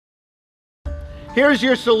Here's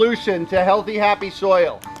your solution to healthy, happy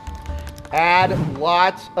soil. Add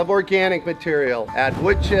lots of organic material, add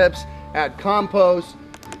wood chips, add compost,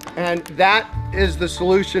 and that is the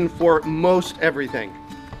solution for most everything.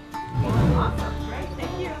 Awesome, great,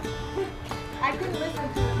 thank you. I couldn't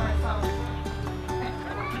listen to it myself.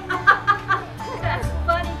 That's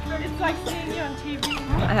funny. It's like seeing you on TV.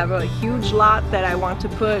 I have a huge lot that I want to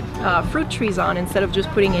put fruit trees on instead of just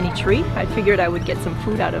putting any tree. I figured I would get some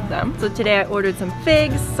food out of them. So today I ordered some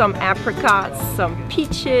figs, some apricots, some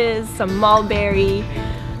peaches, some mulberry.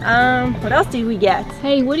 What else did we get?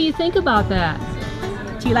 Hey, what do you think about that?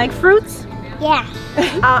 Do you like fruits? Yeah.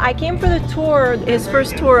 I came for the tour, his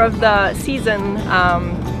first tour of the season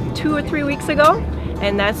 2 or 3 weeks ago,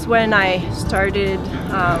 and that's when I started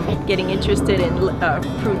getting interested in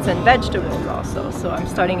fruits and vegetables also. So I'm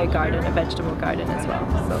starting a garden, a vegetable garden as well.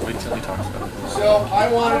 So. So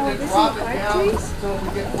I wanted to drop it down so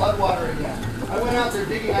we get floodwater again. I went out there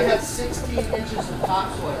digging, I had 16 inches of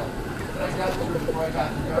topsoil that I dug through before I got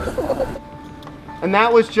to the garden. And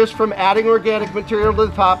that was just from adding organic material to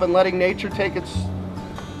the top and letting nature take its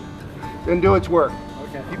and do its work.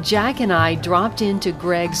 Jack and I dropped into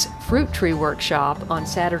Greg's fruit tree workshop on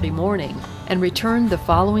Saturday morning and returned the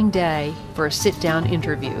following day for a sit-down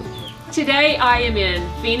interview. Today I am in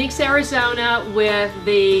Phoenix, Arizona with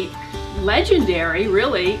the legendary,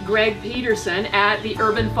 really, Greg Peterson at the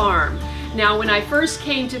Urban Farm. Now, when I first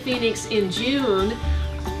came to Phoenix in June,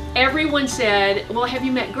 everyone said, well, have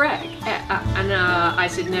you met Greg? And I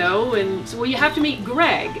said, no. And so, well, you have to meet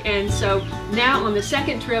Greg. And so now on the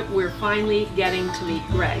second trip, we're finally getting to meet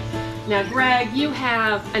Greg. Now, Greg, you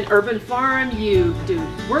have an urban farm, you do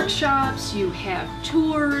workshops, you have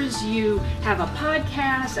tours, you have a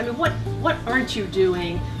podcast. I mean, what aren't you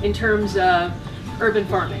doing in terms of urban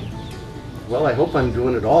farming? Well, I hope I'm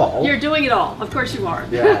doing it all. You're doing it all. Of course you are.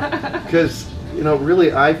 Yeah, because you know,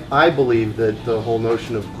 really, I believe that the whole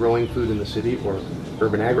notion of growing food in the city, or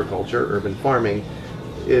urban agriculture, urban farming,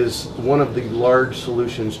 is one of the large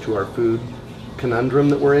solutions to our food conundrum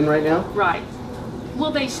that we're in right now. Right.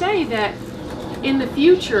 Well, they say that in the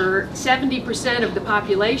future, 70% of the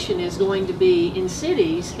population is going to be in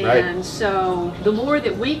cities, and Right. so the more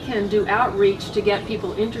that we can do outreach to get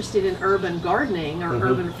people interested in urban gardening or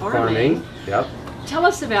urban farming. Yep. Tell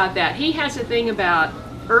us about that. He has a thing about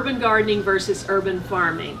urban gardening versus urban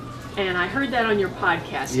farming, and I heard that on your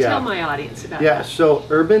podcast. Yeah. Tell my audience about Yeah, that. so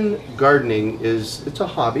urban gardening it's a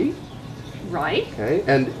hobby, Right? okay,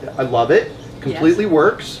 and I love it, completely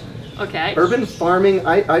works. Okay. Urban farming,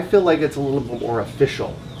 I feel like it's a little bit more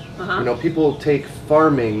official. You know, people take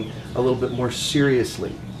farming a little bit more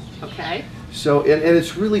seriously. Okay. So, and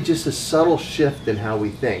it's really just a subtle shift in how we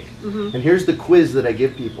think. And here's the quiz that I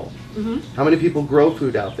give people. How many people grow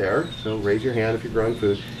food out there? So raise your hand if you're growing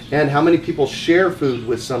food. And how many people share food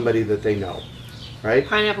with somebody that they know, right?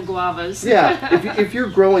 Pineapple guavas. Yeah, if you're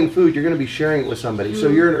growing food, you're going to be sharing it with somebody. So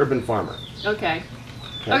you're an urban farmer. Okay.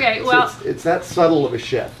 Okay, So well, it's that subtle of a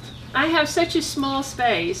shift. I have such a small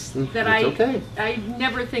space that It's I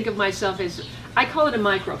never think of myself as, I call it a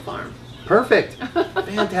micro farm. Perfect.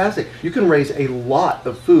 Fantastic. You can raise a lot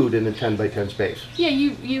of food in a 10 by 10 space. Yeah,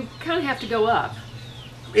 you kind of have to go up.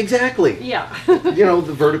 Exactly. Yeah. You know,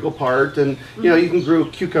 the vertical part, and you know, you can grow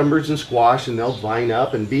cucumbers and squash and they'll vine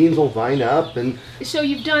up, and beans will vine up, and So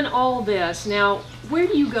you've done all this. Now, where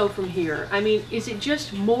do you go from here? I mean, is it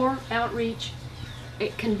just more outreach,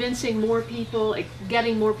 convincing more people,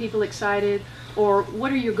 getting more people excited, or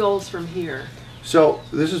what are your goals from here? so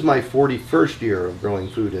this is my 41st year of growing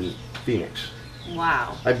food in Phoenix.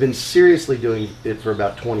 Wow. I've been seriously doing it for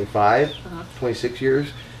about 26 years,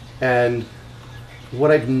 and what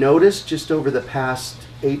I've noticed just over the past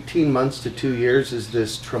 18 months to 2 years is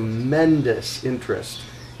this tremendous interest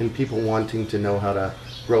in people wanting to know how to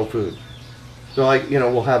grow food. So like, you know,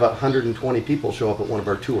 we'll have 120 people show up at one of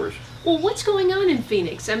our tours. Well, what's going on in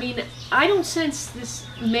Phoenix? I mean, I don't sense this.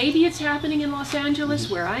 Maybe it's happening in Los Angeles,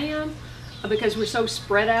 where I am, because we're so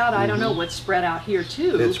spread out. I don't know what's spread out here,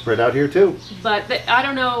 too. It's spread out here too. But I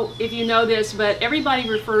don't know if you know this, but everybody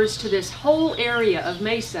refers to this whole area of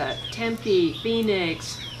Mesa, Tempe,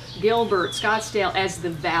 Phoenix, Gilbert, Scottsdale as the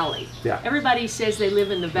Valley. Yeah. Everybody says they live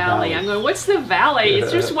in the Valley. Valley. I'm going, what's the Valley?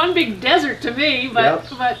 It's just one big desert to me. But,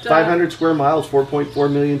 Yep. 500 square miles,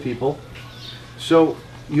 4.4 million people. So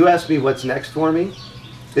you asked me what's next for me.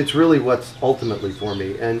 It's really what's ultimately for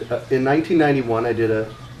me. And in 1991, I did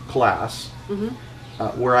a class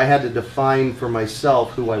where I had to define for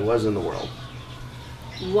myself who I was in the world.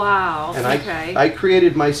 Wow. And okay. I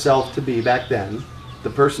created myself to be, back then, the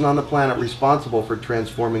person on the planet responsible for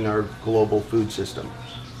transforming our global food system.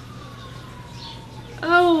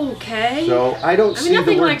 Okay. So I don't see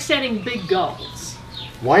nothing the word. like setting big goals.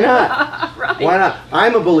 Why not? Right. Why not?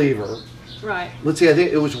 I'm a believer. Right. Let's see, I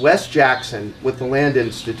think it was Wes Jackson with the Land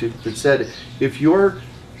Institute that said, if you're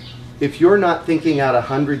not thinking out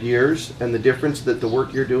 100 years and the difference that the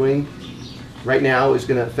work you're doing right now is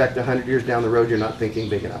going to affect 100 years down the road, you're not thinking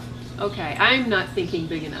big enough. Okay, I'm not thinking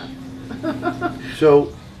big enough.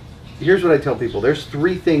 So here's what I tell people. There's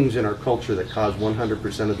 3 things in our culture that cause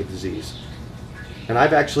 100% of the disease. And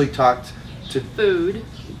I've actually talked to Food.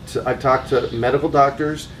 I've talked to medical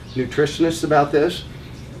doctors, nutritionists about this.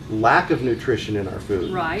 Lack of nutrition in our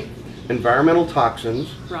food. Right. Environmental toxins.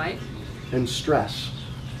 Right. And stress.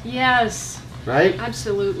 Yes. Right?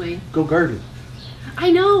 Absolutely. Go garden.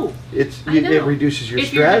 I know. It reduces your if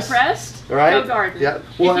stress. If you're depressed, right? go garden. Yeah.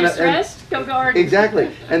 Well, if you're stressed, go garden.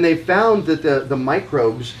 Exactly. And they found that the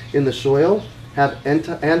microbes in the soil have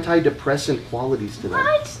antidepressant qualities to them.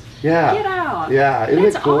 What? Yeah. Get out. Yeah. Isn't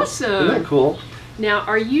That's that cool? awesome. Isn't that cool? Now,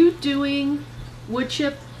 are you doing wood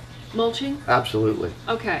chip mulching? Absolutely.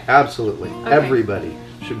 Okay. Absolutely. Okay. Everybody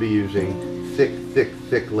should be using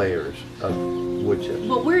thick layers of wood chips.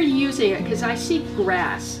 Well, where are you using it? Because I see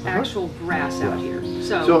grass, actual grass out here.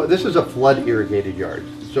 So this is a flood irrigated yard.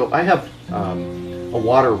 So I have a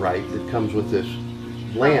water right that comes with this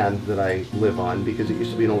land that I live on because it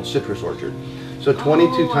used to be an old citrus orchard. So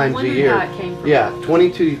 22 times a year. How it came from. Yeah,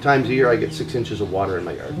 22 times a year I get 6 inches of water in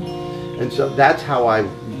my yard. And so that's how I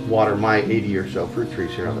water my 80 or so fruit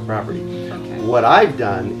trees here on the property. Okay. What I've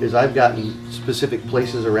done is I've gotten specific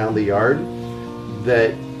places around the yard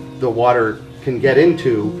that the water can get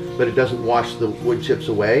into, but it doesn't wash the wood chips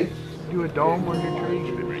away. Do a dome on your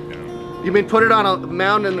trees? You mean put it on a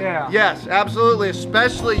mound in the... Yeah. Yes, absolutely.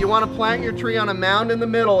 Especially you want to plant your tree on a mound in the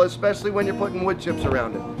middle, especially when you're putting wood chips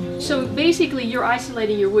around it. So basically you're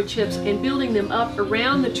isolating your wood chips and building them up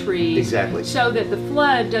around the trees. Exactly. So that the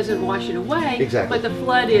flood doesn't wash it away. Exactly. But the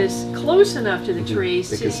flood is close enough to the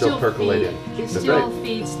trees It to can still percolate in. It That's still right.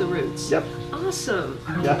 feeds the roots. Yep. Awesome.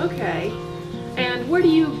 Yeah. Okay. And where do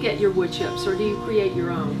you get your wood chips, or do you create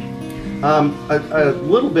your own? A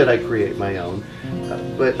little bit I create my own,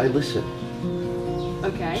 but I listen.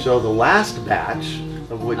 Okay. So the last batch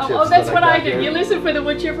of wood chips. That's that what I got did. here- You listen for the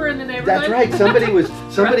wood chipper in the neighborhood? That's right.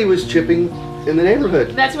 Somebody was chipping in the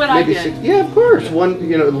neighborhood. That's what I Maybe did. Yeah, of course.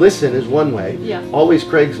 Listen is one way. Yeah. Always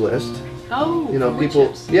Craigslist. Oh, for wood people.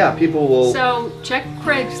 chips. Yeah, people will. So check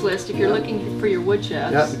Craigslist if you're Yeah. looking for your wood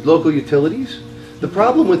chips. Yeah, local utilities. The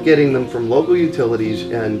problem with getting them from local utilities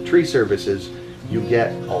and tree services, you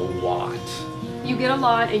get a lot. You get a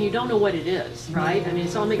lot and you don't know what it is, right? I mean,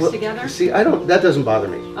 it's all mixed Well, together? See, that doesn't bother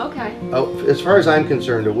me. Okay. Oh, as far as I'm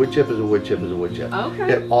concerned, a wood chip is a wood chip is a wood chip.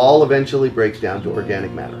 Okay. It all eventually breaks down to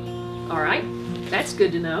organic matter. All right. That's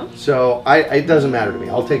good to know. So it doesn't matter to me.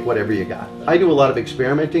 I'll take whatever you got. I do a lot of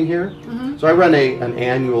experimenting here. Mm-hmm. So I run an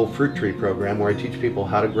annual fruit tree program where I teach people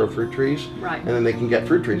how to grow fruit trees. Right. And then they can get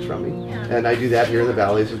fruit trees from me. And I do that here in the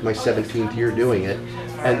valley. This is my 17th year doing it.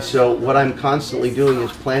 And so what I'm constantly doing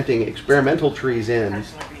is planting experimental trees in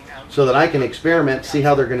so that I can experiment, see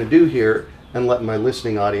how they're going to do here, and let my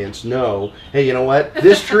listening audience know, hey, you know what?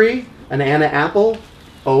 This tree, an Anna apple,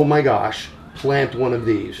 oh my gosh, plant one of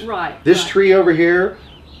these. Right. This right. tree over here,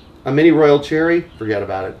 a mini royal cherry, forget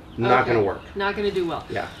about it. Not Okay. going to work. Not going to do well.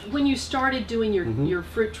 Yeah. When you started doing your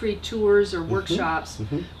fruit tree tours or workshops,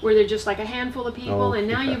 were there just like a handful of people, Oh. and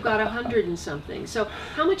now you've got 100 and something? So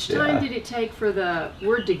how much time Yeah. did it take for the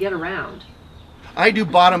word to get around? I do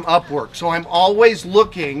bottom up work, so I'm always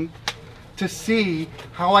looking to see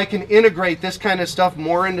how I can integrate this kind of stuff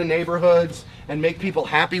more into neighborhoods and make people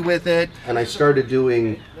happy with it. And I started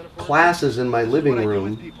doing classes in my living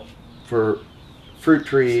room for fruit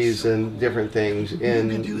trees and different things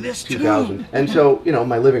in 2000. And so,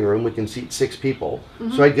 my living room, we can seat 6 people.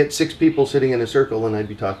 So I'd get 6 people sitting in a circle and I'd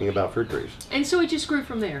be talking about fruit trees. And so it just grew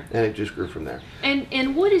from there. And it just grew from there.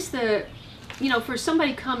 And what is the, for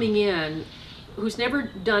somebody coming in who's never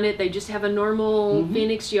done it, they just have a normal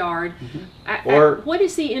Phoenix yard. Or what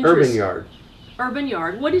is the interest? Urban yard. Urban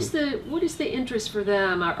yard. What is the interest for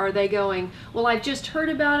them? Are they going, well, I've just heard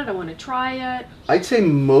about it, I want to try it? I'd say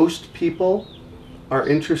most people are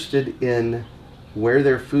interested in where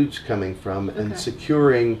their food's coming from and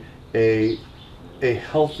securing a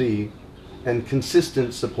healthy and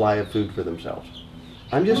consistent supply of food for themselves.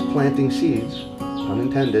 I'm just planting seeds,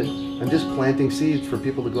 unintended. I'm just planting seeds for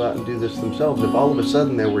people to go out and do this themselves. If all of a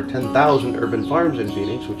sudden there were 10,000 urban farms in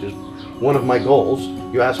Phoenix, which is one of my goals,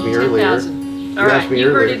 you asked me earlier. 10,000. All right, you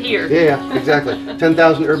heard it here. Yeah, exactly.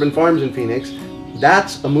 10,000 urban farms in Phoenix.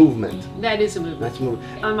 That's a movement. That is a movement. That's a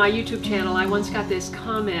movement. On my YouTube channel, I once got this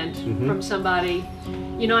comment from somebody.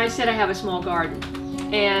 I said I have a small garden.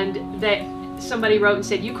 and that somebody wrote and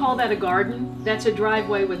said, "You call that a garden? That's a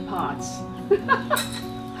driveway with pots."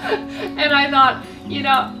 And I thought, you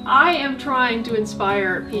know, I am trying to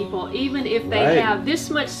inspire people, even if they have this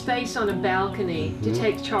much space on a balcony, to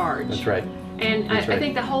take charge. That's right. And I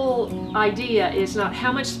think the whole idea is not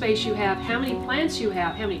how much space you have, how many plants you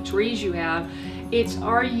have, how many trees you have. It's,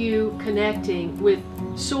 are you connecting with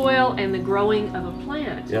soil and the growing of a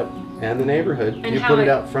plant? Yep, and the neighborhood. And you how put it it-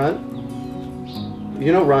 out front.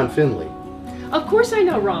 You know Ron Finley. Of course I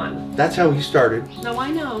know Ron. That's how he started. No, I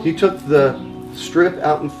know. He took the strip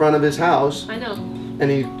out in front of his house I know. and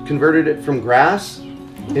he converted it from grass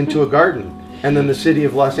into a garden. And then the city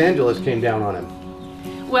of Los Angeles came down on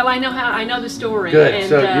him. Well, I know the story. Good, And,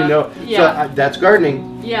 so you know, yeah, so that's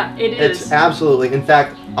gardening. yeah, it is. It's absolutely, in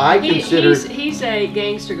fact, I consider, he's a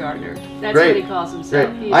gangster gardener. That's Great, what he calls himself.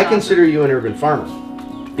 great. He's I awesome. consider you an urban farmer.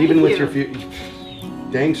 Even with you. your few,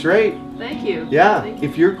 dang straight. Thank you. Yeah, Thank you.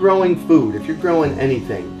 if you're growing food, if you're growing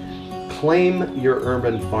anything, claim your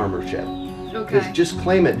urban farmership. Okay. Just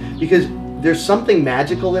claim it, because there's something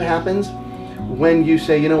magical that happens when you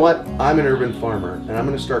say, you know what, I'm an urban farmer and I'm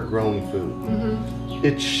going to start growing food. Mm-hmm.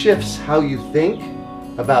 It shifts how you think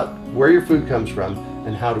about where your food comes from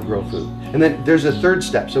and how to grow food. And then there's a third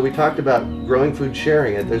step. So we talked about growing food,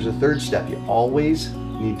 sharing it. There's a third step. You always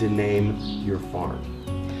need to name your farm.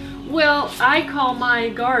 Well, I call my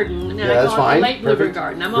garden, and Yeah, I that's call it fine. a late bloomer Perfect.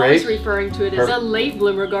 garden. I'm Great. always referring to it as a Perfect. late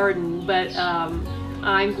bloomer garden, but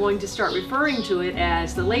I'm going to start referring to it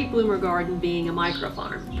as the late bloomer garden being a micro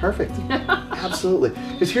farm. Perfect. Absolutely.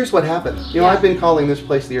 Because here's what happened. You know, Yeah. I've been calling this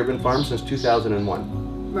place the Urban Farm since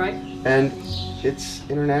 2001. Right? And it's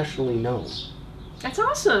internationally known. That's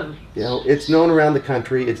awesome. You know, it's known around the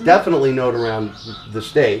country. It's definitely known around the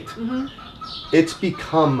state. Mm-hmm. It's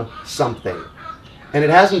become something. And it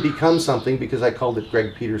hasn't become something because I called it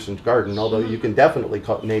Greg Peterson's Garden, although you can definitely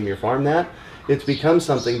name your farm that. It's become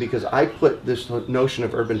something because I put this notion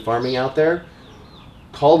of urban farming out there,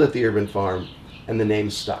 called it the Urban Farm, and the name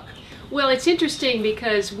stuck. Well, it's interesting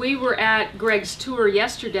because we were at Greg's tour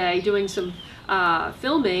yesterday doing some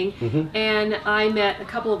filming, and I met a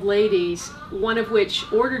couple of ladies, one of which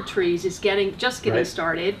ordered trees, is just getting Right.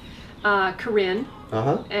 started, Corinne,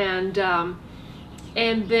 Uh-huh.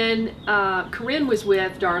 and then Corinne was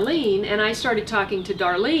with Darlene, and I started talking to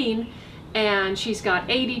Darlene, and she's got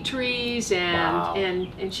 80 trees, and Wow.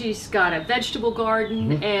 and she's got a vegetable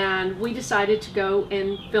garden, and we decided to go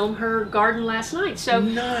and film her garden last night. So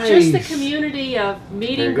just the Nice. community of There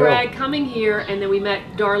meeting you go. Greg, coming here, and then we met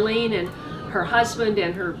Darlene and her husband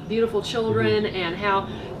and her beautiful children, and how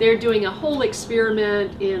they're doing a whole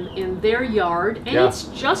experiment in their yard, and Yeah. it's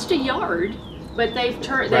just a yard. But they've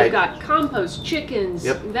Right. they've got compost, chickens,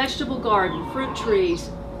 Yep. vegetable garden, fruit trees,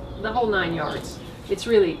 the whole 9 yards. It's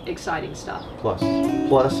really exciting stuff. Plus.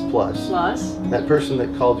 Plus, That person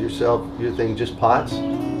that called your thing just pots,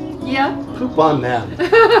 yeah, poop on them.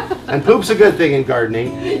 And poop's a good thing in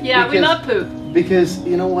gardening. yeah, we because- love poop. Because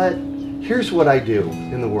you know what? Here's what I do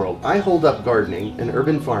in the world. I hold up gardening and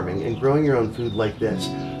urban farming and growing your own food like this.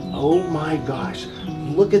 Oh my gosh,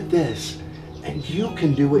 look at this. And you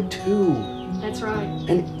can do it too. That's right,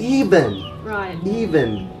 And even right.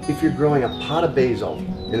 if you're growing a pot of basil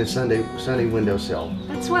in a sunny windowsill.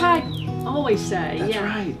 That's what I always say. That's yeah.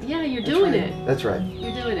 right. Yeah, you're That's doing right. it. That's right.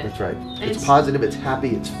 You're doing it. That's right. And It's positive, it's happy,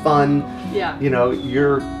 it's fun. Yeah. You know,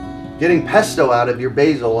 you're getting pesto out of your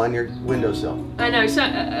basil on your windowsill. I know. So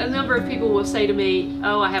a number of people will say to me,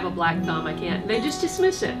 "Oh, I have a black thumb. I can't." They just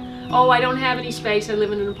dismiss it. "Oh, I don't have any space. I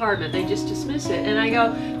live in an apartment." They just dismiss it. And I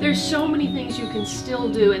go, "There's so many things you can still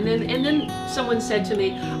do." And then someone said to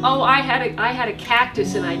me, "Oh, I had a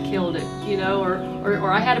cactus and I killed it," you know,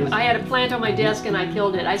 or I had a plant on my desk and I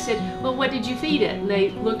killed it. I said, "Well, what did you feed it?" And they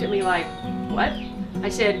looked at me like, "What?" I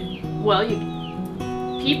said, "Well,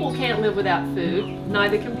 people can't live without food,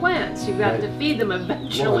 neither can plants. You've got Right. to feed them Well, and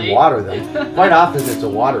eventually." water them. Quite often it's a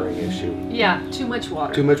watering issue. Yeah, too much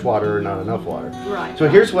water. Too much water or not enough water. Right. So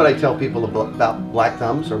here's what I tell people about black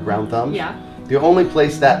thumbs or brown thumbs. Yeah. The only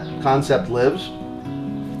place that concept lives,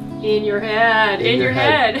 In your head. In your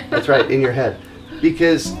head. That's right, in your head.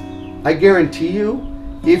 Because I guarantee you,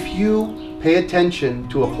 if you pay attention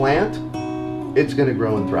to a plant, it's going to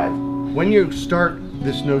grow and thrive. When you start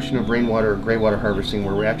this notion of rainwater or gray water harvesting,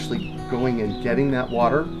 where we're actually going and getting that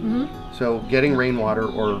water, so getting rainwater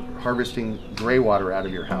or harvesting gray water out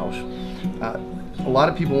of your house, a lot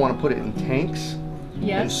of people want to put it in tanks and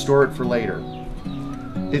Yes. store it for later.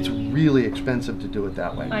 It's really expensive to do it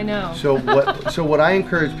that way. I know. So what I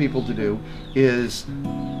encourage people to do is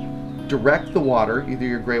direct the water, either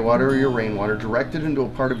your gray water or your rainwater, direct it into a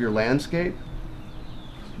part of your landscape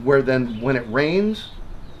where then when it rains,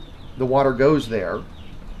 the water goes there,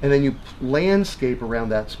 and then you landscape around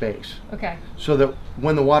that space. Okay. So that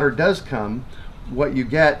when the water does come, what you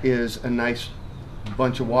get is a nice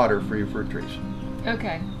bunch of water for your fruit trees.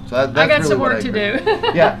 Okay. So that's I got really some what work to agree.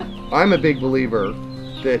 do. Yeah, I'm a big believer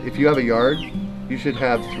that if you have a yard, you should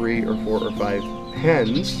have 3 or 4 or 5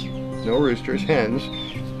 hens, no roosters, hens,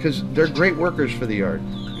 because they're great workers for the yard.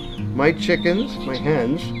 My chickens, my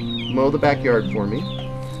hens, mow the backyard for me.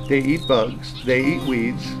 They eat bugs, they eat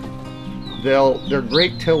weeds. They're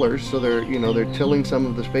great tillers, so they're tilling some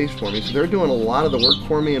of the space for me. So they're doing a lot of the work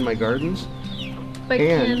for me in my gardens. But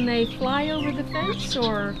can they fly over the fence,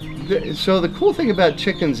 or? So the cool thing about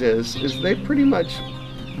chickens is they pretty much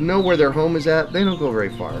know where their home is at. They don't go very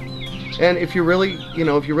far. And if you're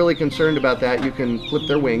really concerned about that, you can clip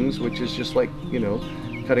their wings, which is just like,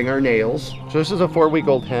 cutting our nails. So this is a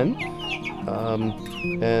 4-week-old hen.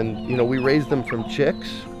 And we raised them from chicks.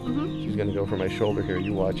 Mm-hmm. She's gonna go for my shoulder here,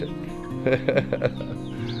 you watch it.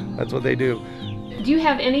 That's what they do. Do you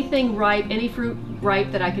have anything ripe, any fruit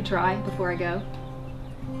ripe that I could try before I go?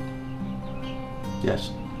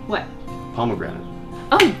 Yes. What? Pomegranate.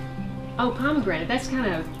 Oh, pomegranate. That's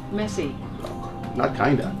kind of messy. Not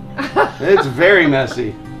kinda. It's very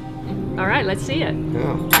messy. All right, let's see it.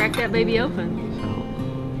 Yeah. Crack that baby open.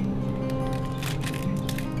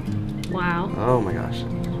 Wow. Oh my gosh.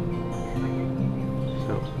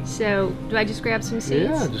 So, do I just grab some seeds?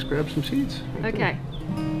 Yeah, just grab some seeds. Okay.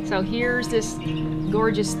 So here's this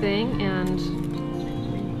gorgeous thing, and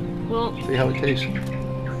well, See how it tastes.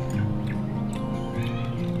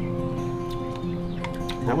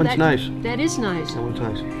 That one's nice. That is nice. That one's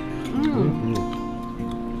nice.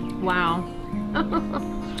 Wow.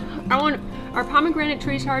 Are pomegranate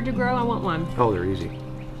trees hard to grow? I want one. Oh, they're easy.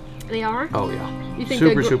 They are? Oh yeah. You think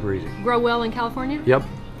super easy. Grow well in California? Yep.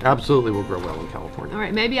 Absolutely will grow well in California. All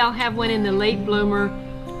right, maybe I'll have one in the late bloomer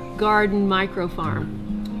garden micro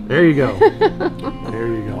farm. There you go. There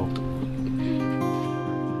you go.